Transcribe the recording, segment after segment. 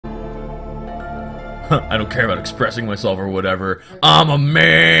I don't care about expressing myself or whatever. Okay. I'm a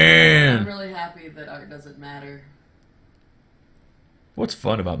man! I'm really happy that art doesn't matter. What's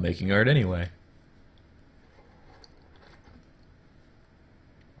fun about making art anyway?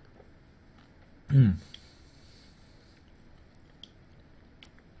 Been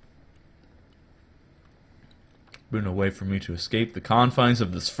a way for me to escape the confines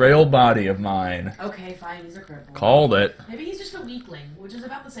of this frail body of mine. Okay, fine, he's a cripple. Called it. Maybe he's just a weakling, which is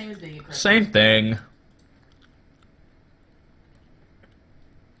about the same as being a cripple. Same thing.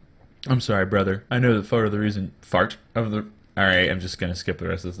 I'm sorry, brother. I know that part of the reason... Fart? Of the... Alright, I'm just gonna skip the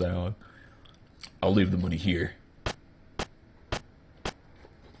rest of this dialogue. I'll leave the money here.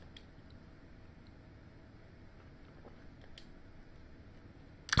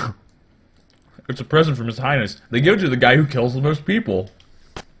 It's a present from His Highness. They give it to the guy who kills the most people.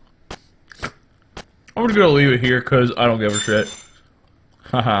 I'm just gonna leave it here because I don't give a shit.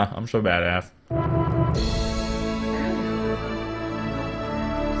 Haha, I'm so badass.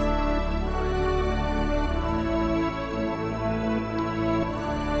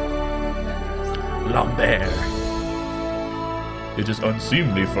 Lambert. It is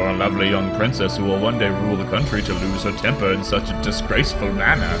unseemly for a lovely young princess who will one day rule the country to lose her temper in such a disgraceful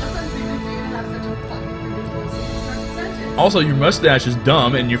manner. Also, your mustache is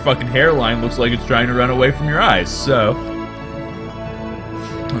dumb, and your fucking hairline looks like it's trying to run away from your eyes, so...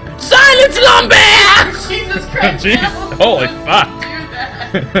 Silence, Lambert! Jesus Christ, Jeez, holy fuck.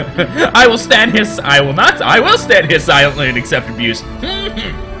 I will stand here... I will not. I will stand here silently and accept abuse.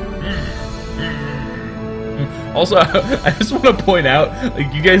 Also, I just want to point out,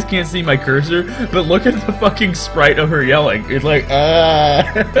 like, you guys can't see my cursor, but look at the fucking sprite of her yelling. It's like,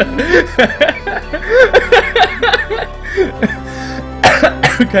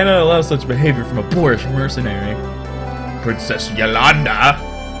 cannot allow such behavior from a boorish mercenary. Princess Yolanda,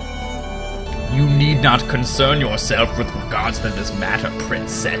 you need not concern yourself with regards to this matter,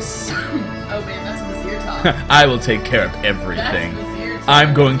 princess. Oh man, that's Vizier talk. I will take care of everything.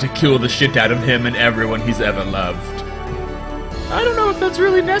 I'm going to kill the shit out of him and everyone he's ever loved. I don't know if that's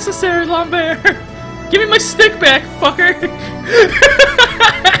really necessary, Lambert. Give me my stick back, fucker.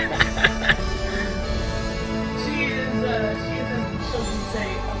 She is, as children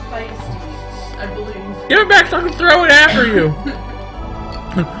say, a feisty, I believe. Give it back so I can throw it after you.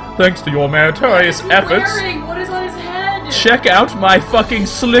 Thanks to your meritorious efforts. What is on his head? Check out my fucking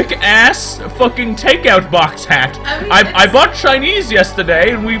slick ass fucking takeout box hat. I bought Chinese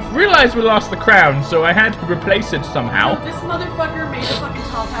yesterday and we realized we lost the crown, so I had to replace it somehow. No, this motherfucker made a fucking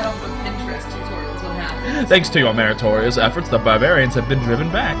top hat off of Pinterest tutorials. What happened? Thanks to your meritorious efforts, the barbarians have been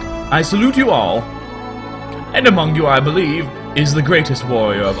driven back. I salute you all. And among you, I believe, is the greatest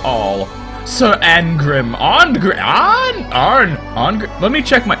warrior of all, Sir Angrim. Let me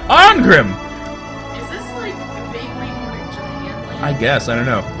check my Angrim. I guess, I don't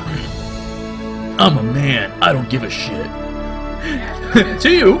know. I'm a man, I don't give a shit. To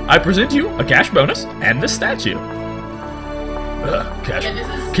you, I present you a cash bonus and this statue.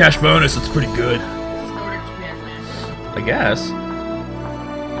 Cash bonus, it's pretty good. I guess.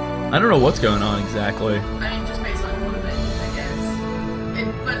 I don't know what's going on exactly. I mean, just based on movement, I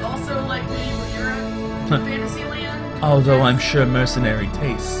guess. But also, like, medieval Europe, fantasy land. Although I'm sure mercenary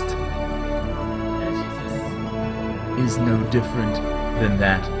taste is no different than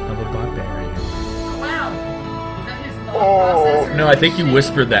that of a barbarian. Wow! Is that his thought process? No, I think you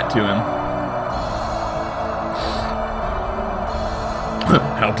whispered that to him.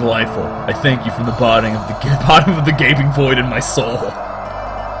 How delightful. I thank you from the bottom of the gaping void in my soul.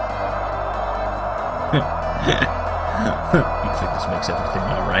 You think this makes everything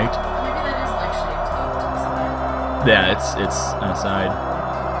alright? Maybe that is like shaped up to the side. Yeah, it's an aside.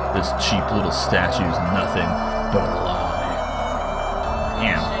 This cheap little statue's nothing but a lie.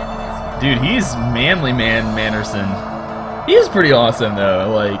 Damn. Dude, he's manly man Manderson. He is pretty awesome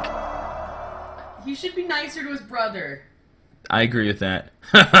though, like... He should be nicer to his brother. I agree with that.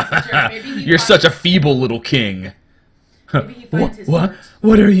 Sure, You're such a feeble little king. Maybe he finds his What? heart.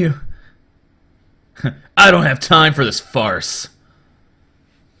 What are you? I don't have time for this farce.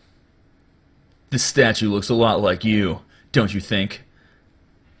 This statue looks a lot like you, don't you think?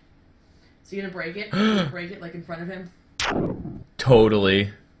 So you gonna break it? You gonna break it like in front of him?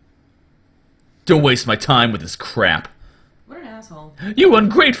 Totally. Don't waste my time with this crap. What an asshole. You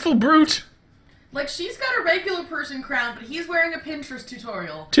ungrateful brute! Like, she's got a regular person crown, but he's wearing a Pinterest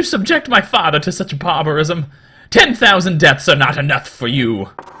tutorial. To subject my father to such barbarism, 10,000 deaths are not enough for you.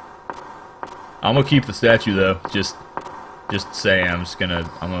 I'm gonna keep the statue though. Just say I'm gonna.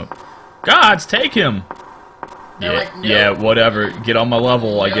 Gods, take him! They're like, nope. Yeah, whatever. Get on my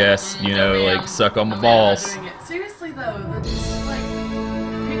level, I guess. You know, No, like, ma'am. suck on my No, ma'am, I'm balls. doing it. Seriously though, just like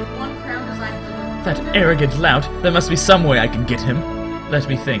pick one crown design for them. That arrogant lout. There must be some way I can get him. Let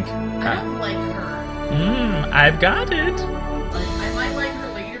me think. I don't like her. I've got it. Like, I might like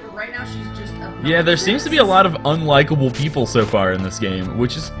her later, but right now she's just obnoxious. Yeah, there seems to be a lot of unlikable people so far in this game,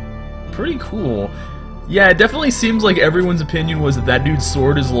 which is pretty cool. Yeah, it definitely seems like everyone's opinion was that that dude's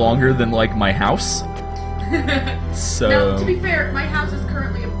sword is longer than, like, my house. So... Now, to be fair, my house is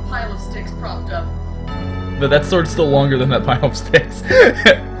currently a pile of sticks propped up. But that sword's still longer than that pile of sticks.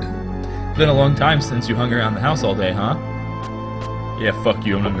 Been a long time since you hung around the house all day, huh? Yeah, fuck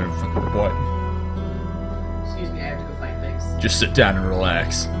you, I'm not gonna fucking report. Excuse me, I have to go fight things. Just sit down and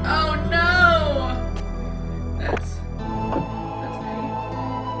relax. Oh no! That's painful.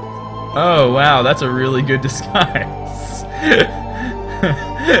 Oh, wow, that's a really good disguise.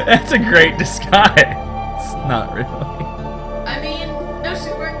 That's a great disguise. Not really. I mean, no, she's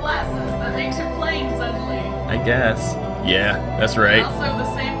wearing glasses. That makes her plain suddenly. I guess. Yeah, that's right. Also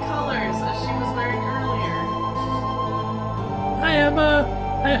the same colors as she was wearing earlier.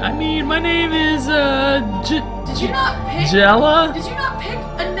 I mean, my name is, Did you not pick? Jella? Did you not pick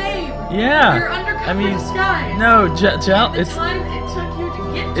a name? Yeah. Your undercover I mean, disguise. no, The it's, time it took you to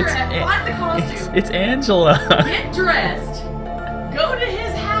get it's, dressed, find the costume, it's Angela. get dressed, go to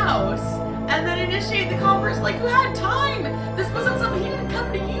his house, and then initiate the converse. Like, you had time. This wasn't something he didn't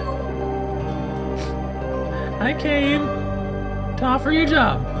come to you. I came to offer you a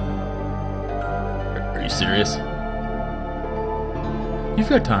job. Are you serious? You've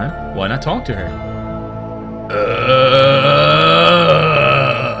got time. Why not talk to her?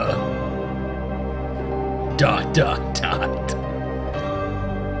 Dot, dot, dot.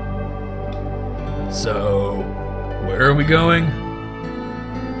 So, where are we going?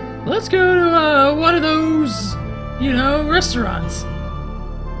 Let's go to, one of those, you know, restaurants.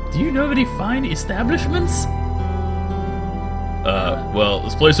 Do you know of any fine establishments? Well,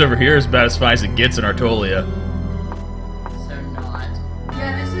 this place over here is about as fine as it gets in Artolia. So not.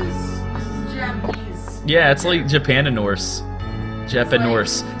 Yeah, this is Japanese. Yeah, it's like Japan and Norse.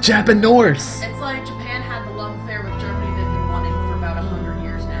 Japanorse. It's like Japan had the love affair with Germany they've been wanting for about 100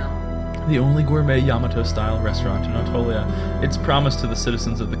 years now. The only gourmet Yamato-style restaurant in Anatolia. Its promise to the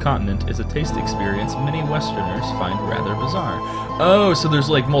citizens of the continent is a taste experience many Westerners find rather bizarre. Oh, so there's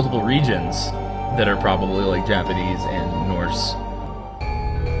like multiple regions that are probably like Japanese and Norse.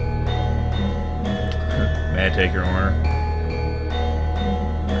 May I take your order?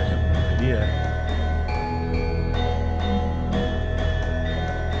 I have no idea.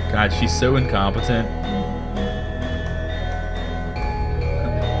 God, she's so incompetent.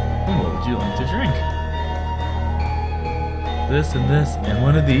 What would you like to drink? This and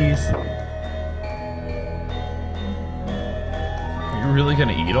one of these. You're really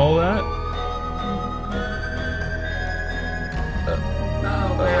gonna eat all that?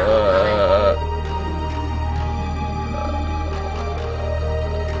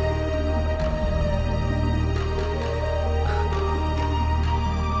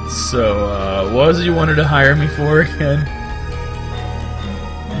 So, what was it you wanted to hire me for again?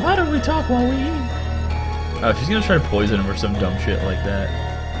 Why don't we talk while we eat? Oh, she's gonna try to poison him or some dumb shit like that.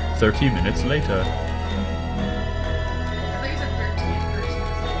 30 minutes later. I think it's a 13 first.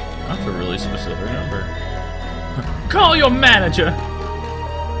 That's a really specific number. Call your manager!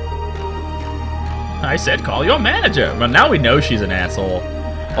 I said call your manager! But now we know she's an asshole.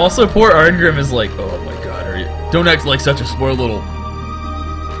 Also, poor Arngrim is like, oh my god, are you... Don't act like such a spoiled little...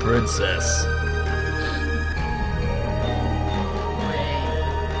 princess.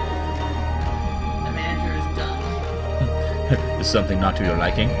 The manager is done. Is something not to your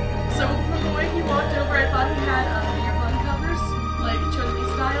liking? So from the way he walked over, I thought he had hair bun covers, like Chun-Li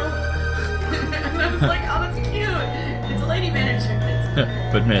style. And I was like, oh, that's cute. It's a lady manager.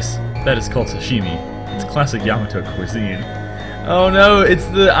 But miss, that is called sashimi. It's classic Yamato cuisine. Oh no, it's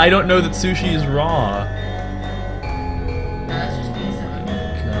the I don't know that sushi is raw. No, that's just pizza.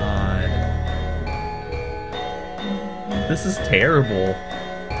 God. This is terrible.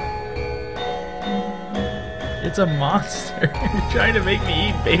 It's a monster. You're trying to make me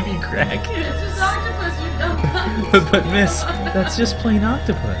eat baby crack. It's just octopus, you dumb But miss, that's just plain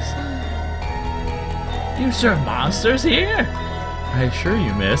octopus. You serve monsters here? I assure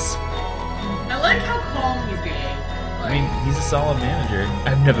you, miss. I like how calm he's being. I mean, he's a solid manager.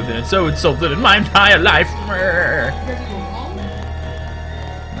 I've never been so insulted in my entire life. Because you go home?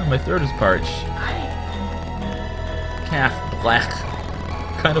 Oh, my throat is parched. Calf black.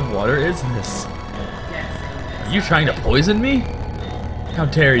 What kind of water is this? Yes. Are you trying to poison me? How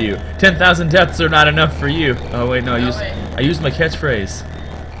dare you? 10,000 deaths are not enough for you. Oh wait, no, wait. I used my catchphrase.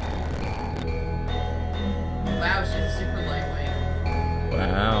 Wow, she's super lightweight.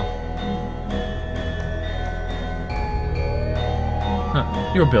 Wow.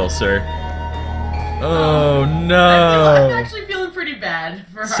 Huh, your bill, sir. Oh no! I'm actually feeling pretty bad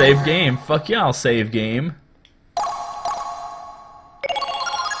for her. Save game. Fuck yeah, I'll save game.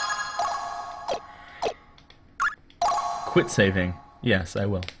 Quit saving. Yes, I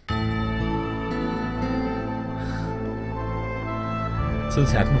will. So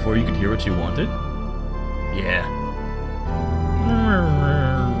this happened before you could hear what you wanted? Yeah.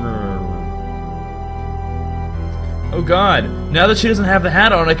 Oh god, now that she doesn't have the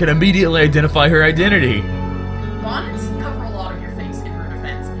hat on, I can immediately identify her identity. Bonnets cover a lot of your face in her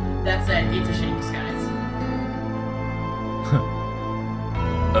defense. That said, it's a shame disguise.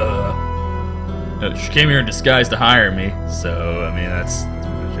 She came here in disguise to hire me, so, I mean, that's pretty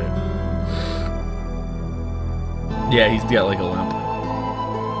much it. Yeah, he's got like a limp.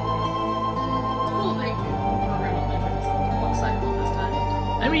 Cool thing. Walk cycle this time.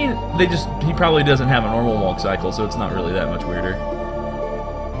 I mean, he probably doesn't have a normal walk cycle, so it's not really that much weirder.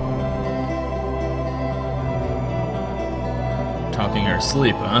 Talking her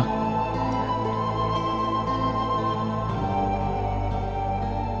asleep, huh?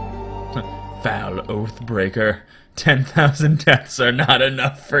 Foul Oathbreaker. 10,000 deaths are not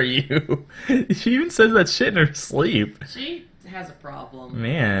enough for you. She even says that shit in her sleep. She has a problem.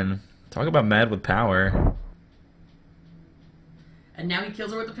 Man, talk about mad with power. And now he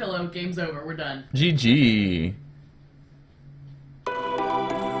kills her with the pillow. Game's over. We're done. GG.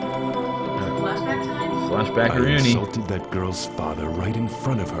 Flashback time? Flashback I Rooney. insulted that girl's father right in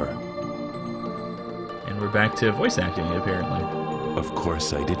front of her. And we're back to voice acting, apparently. Of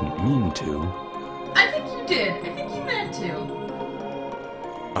course, I didn't mean to. I think you did. I think you meant to.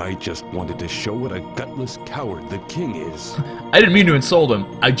 I just wanted to show what a gutless coward the king is. I didn't mean to insult him.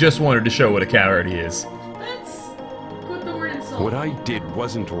 I just wanted to show what a coward he is. Let's put the word insult. What I did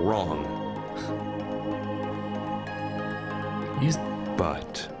wasn't wrong. He's...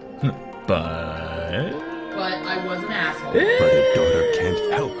 But But I was an asshole. a daughter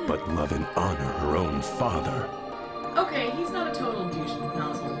can't help but love and honor her own father. Okay, he's not a total douche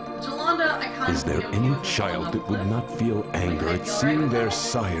nozzle. Jolanda, I kind Is of there feel any he was child off that would cliff. not feel anger I'd at go seeing right their with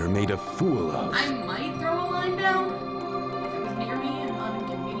sire made a fool of? I might throw a line down if it was near me and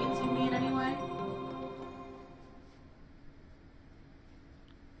uninconveniencing me in any way.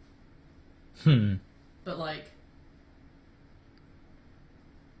 But like,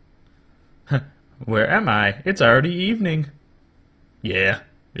 Where am I? It's already evening. Yeah,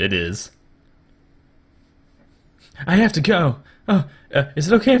 it is. I have to go. Oh, is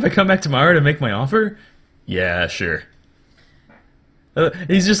it okay if I come back tomorrow to make my offer? Yeah, sure.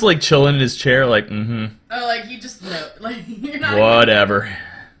 He's just like chilling in his chair like, oh, like you just know, like you're not. Whatever.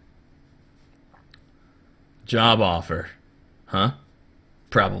 Job offer. Huh?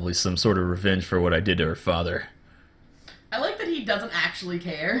 Probably some sort of revenge for what I did to her father. I like that he doesn't actually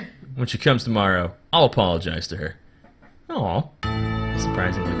care. When she comes tomorrow, I'll apologize to her. Aw.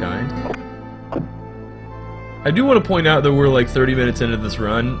 Surprisingly kind. I do want to point out that we're like 30 minutes into this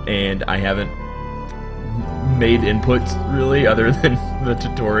run, and I haven't made inputs, really, other than the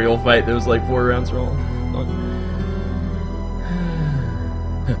tutorial fight that was like 4 rounds long.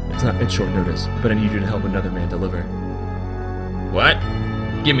 It's short notice, but I need you to help another man deliver. What?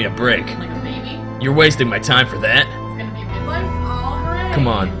 Give me a break. Like a baby. You're wasting my time for that. It's gonna be midlife. Oh, hooray! Come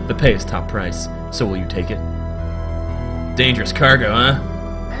on, the pay is top price, so will you take it? Dangerous cargo, huh?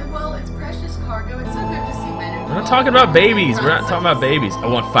 Well, it's precious cargo. It's so good to see men. We're not talking about babies. We're not talking about babies. I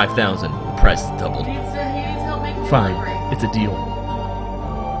want 5,000. The price is doubled. He needs help making Fine, delivery. it's a deal.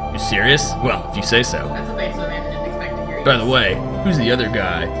 You serious? Well, if you say so. That's a face of a man I didn't expect to hear. By the way, who's the other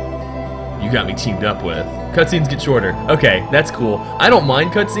guy you got me teamed up with? Cutscenes get shorter. Okay, that's cool. I don't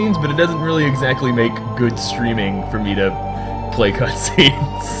mind cutscenes, but it doesn't really exactly make good streaming for me to play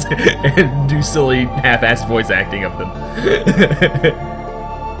cutscenes and do silly half-assed voice acting of them.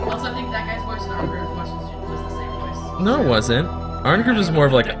 Also, I think that guy's voice and Arngrim's voice was the same voice. No, it wasn't. Arngrim was more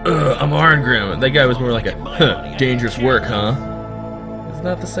of like a, I'm Arngrim. That guy was more like a, huh, dangerous work, huh? It's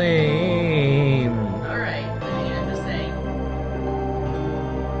not the same. Alright, I mean, I'm just saying.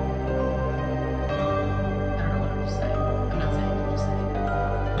 I don't know what I'm just saying. I'm not saying, I'm just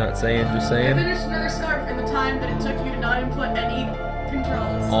saying. Not saying, just I saying. finished another scarf in the time that it took you to not input any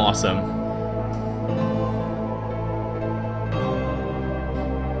controls. Awesome.